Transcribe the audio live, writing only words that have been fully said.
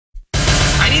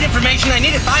information I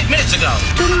needed 5 minutes ago.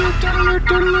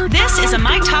 This is a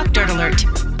My Talk Dirt Alert,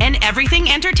 an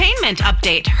everything entertainment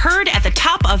update heard at the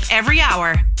top of every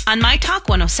hour on My Talk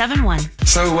 107.1.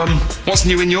 So, what's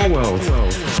new in your world?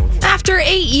 After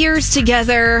 8 years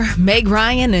together, Meg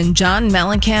Ryan and John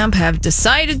Mellencamp have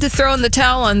decided to throw in the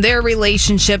towel on their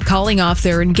relationship, calling off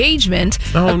their engagement.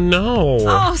 Oh, no.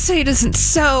 Oh, say it isn't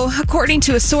so. According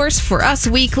to a source for Us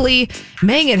Weekly,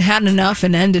 Meg had enough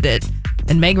and ended it.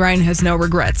 And Meg Ryan has no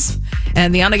regrets.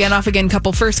 And the on-again, off-again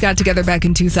couple first got together back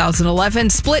in 2011,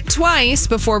 split twice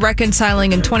before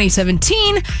reconciling in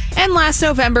 2017. And last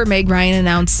November, Meg Ryan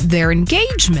announced their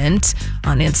engagement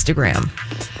on Instagram.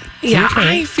 Yeah,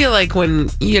 okay. I feel like when,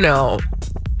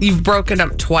 you've broken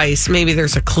up twice, maybe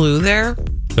there's a clue there.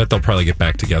 That they'll probably get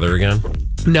back together again?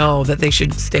 No, that they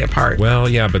should stay apart. Well,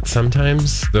 yeah, but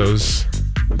sometimes those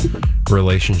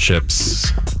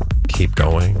relationships keep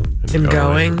going and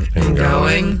going.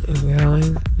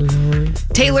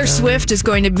 Taylor Swift is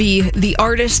going to be the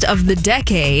Artist of the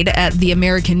Decade at the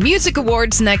American Music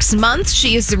Awards next month.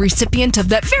 She is the recipient of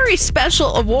that very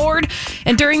special award.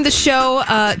 And during the show,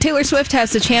 Taylor Swift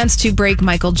has the chance to break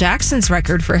Michael Jackson's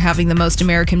record for having the most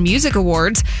American Music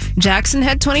Awards. Jackson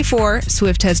had 24,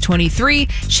 Swift has 23.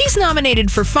 She's nominated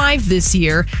for 5 this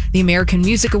year. The American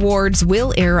Music Awards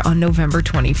will air on November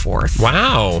 24th.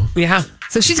 Wow. Yeah.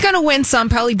 So she's going to win some,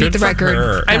 probably beat Good the for record.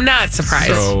 her. I'm not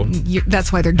surprised. So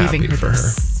that's why they're giving her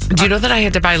this. Do you know that I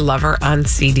had to buy Lover on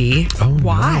CD? Oh,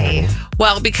 Why? No.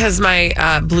 Well, because my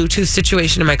Bluetooth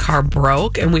situation in my car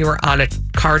broke and we were on a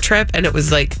car trip and it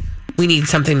was like, we need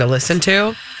something to listen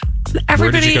to.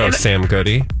 Where did you go, Sam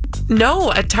Goody?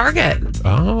 No, at Target.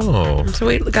 Oh. So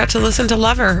we got to listen to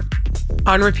Lover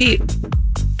on repeat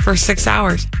for 6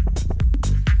 hours.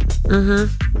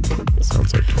 Mm-hmm.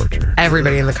 Sounds like torture.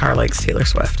 Everybody in the car likes Taylor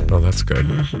Swift. Oh, that's good.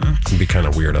 It'd be kind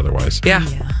of weird otherwise. Yeah.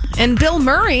 And Bill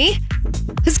Murray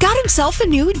has got himself a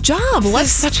new job. That's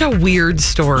such a weird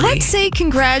story. Let's say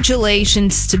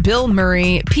congratulations to Bill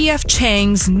Murray, P.F.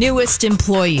 Chang's newest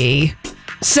employee.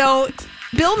 So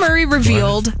Bill Murray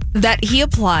revealed that he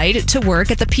applied to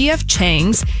work at the P.F.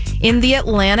 Chang's in the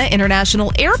Atlanta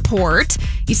International Airport.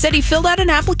 He said he filled out an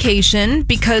application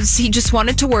because he just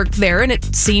wanted to work there, and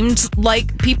it seemed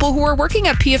like people who were working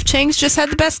at P.F. Chang's just had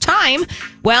the best time.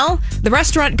 Well, the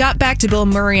restaurant got back to Bill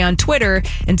Murray on Twitter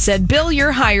and said, "Bill,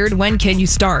 you're hired. When can you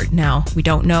start?" Now, we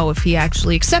don't know if he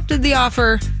actually accepted the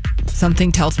offer.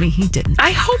 Something tells me he didn't.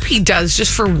 I hope he does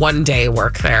just for one day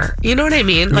work there. You know what I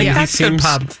mean? Like, that's he good seems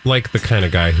pub. like the kind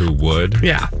of guy who would.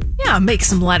 Yeah. Yeah, make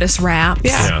some lettuce wraps.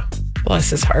 Yeah. Bless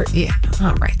his heart. Yeah.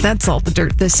 All right. That's all the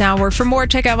dirt this hour. For more,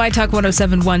 check out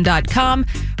mytalk1071.com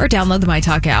or download the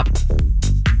MyTalk app.